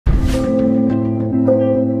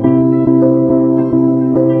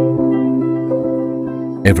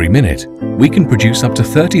Every minute, we can produce up to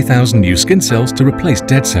 30,000 new skin cells to replace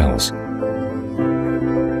dead cells.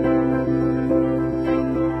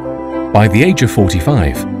 By the age of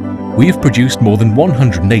 45, we have produced more than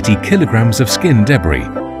 180 kilograms of skin debris.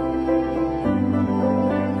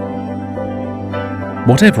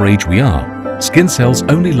 Whatever age we are, skin cells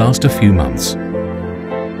only last a few months.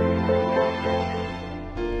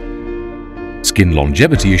 Skin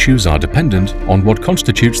longevity issues are dependent on what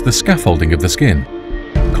constitutes the scaffolding of the skin,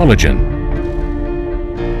 collagen.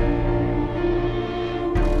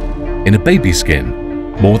 In a baby's skin,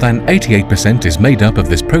 more than 88% is made up of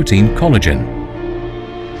this protein, collagen.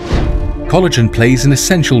 Collagen plays an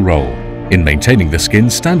essential role in maintaining the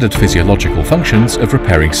skin's standard physiological functions of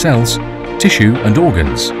repairing cells, tissue and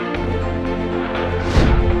organs.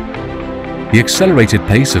 The accelerated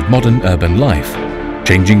pace of modern urban life,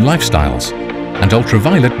 changing lifestyles, and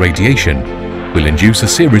ultraviolet radiation will induce a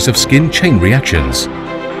series of skin chain reactions.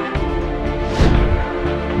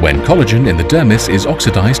 When collagen in the dermis is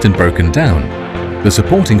oxidized and broken down, the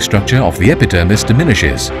supporting structure of the epidermis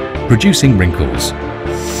diminishes, producing wrinkles.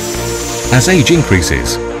 As age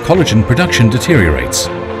increases, collagen production deteriorates,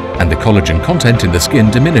 and the collagen content in the skin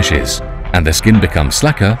diminishes, and the skin becomes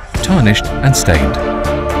slacker, tarnished and stained.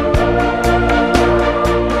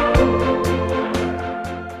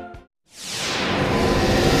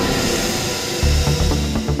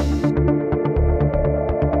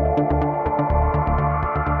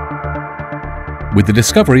 With the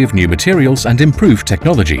discovery of new materials and improved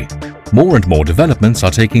technology, more and more developments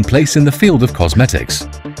are taking place in the field of cosmetics.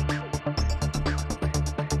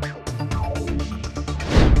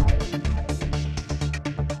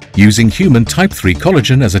 Using human type 3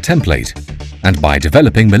 collagen as a template, and by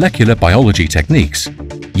developing molecular biology techniques,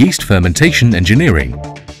 yeast fermentation engineering,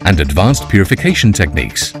 and advanced purification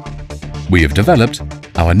techniques, we have developed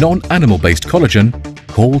our non-animal-based collagen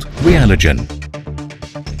called Reallagen.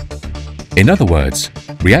 In other words,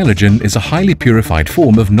 Reallagen is a highly purified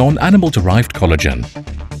form of non-animal-derived collagen.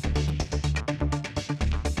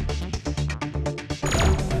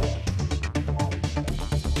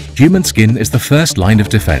 Human skin is the first line of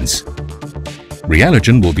defense.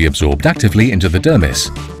 Reallagen will be absorbed actively into the dermis.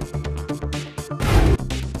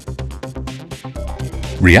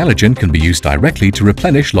 Reallagen can be used directly to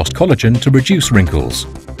replenish lost collagen to reduce wrinkles.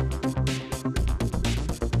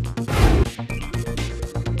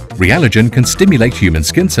 Reallagen can stimulate human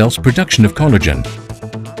skin cells' production of collagen.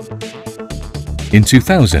 In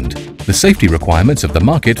 2000, the safety requirements of the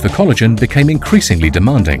market for collagen became increasingly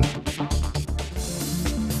demanding.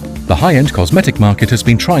 The high-end cosmetic market has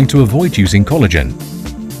been trying to avoid using collagen,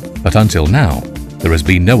 but until now, there has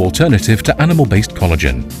been no alternative to animal-based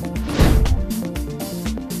collagen.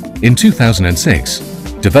 In 2006,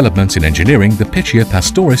 developments in engineering the Pichia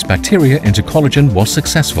pastoris bacteria into collagen was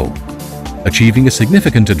successful, achieving a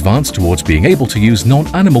significant advance towards being able to use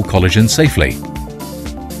non-animal collagen safely.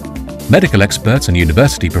 Medical experts and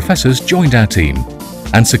university professors joined our team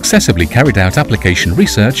and successively carried out application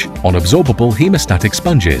research on absorbable hemostatic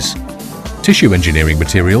sponges, tissue engineering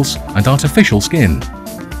materials and artificial skin.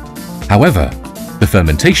 However, the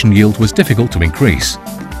fermentation yield was difficult to increase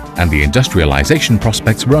and the industrialization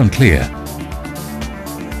prospects were unclear.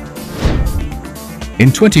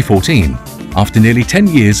 In 2014, after nearly 10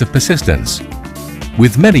 years of persistence,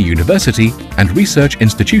 with many university and research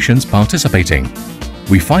institutions participating,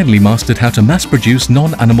 we finally mastered how to mass-produce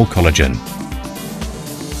non-animal collagen.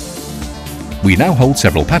 We now hold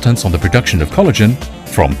several patents on the production of collagen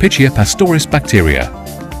from Pichia pastoris bacteria.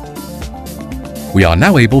 We are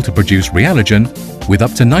now able to produce Reallagen with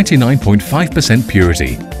up to 99.5%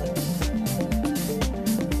 purity.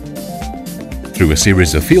 Through a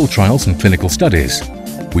series of field trials and clinical studies,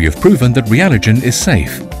 we have proven that Reallagen is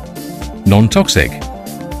safe, non-toxic,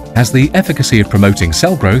 has the efficacy of promoting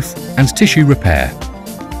cell growth and tissue repair.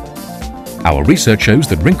 Our research shows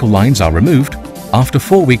that wrinkle lines are removed after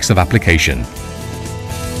 4 weeks of application.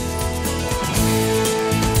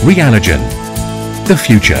 Reallagen, the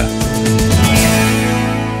future.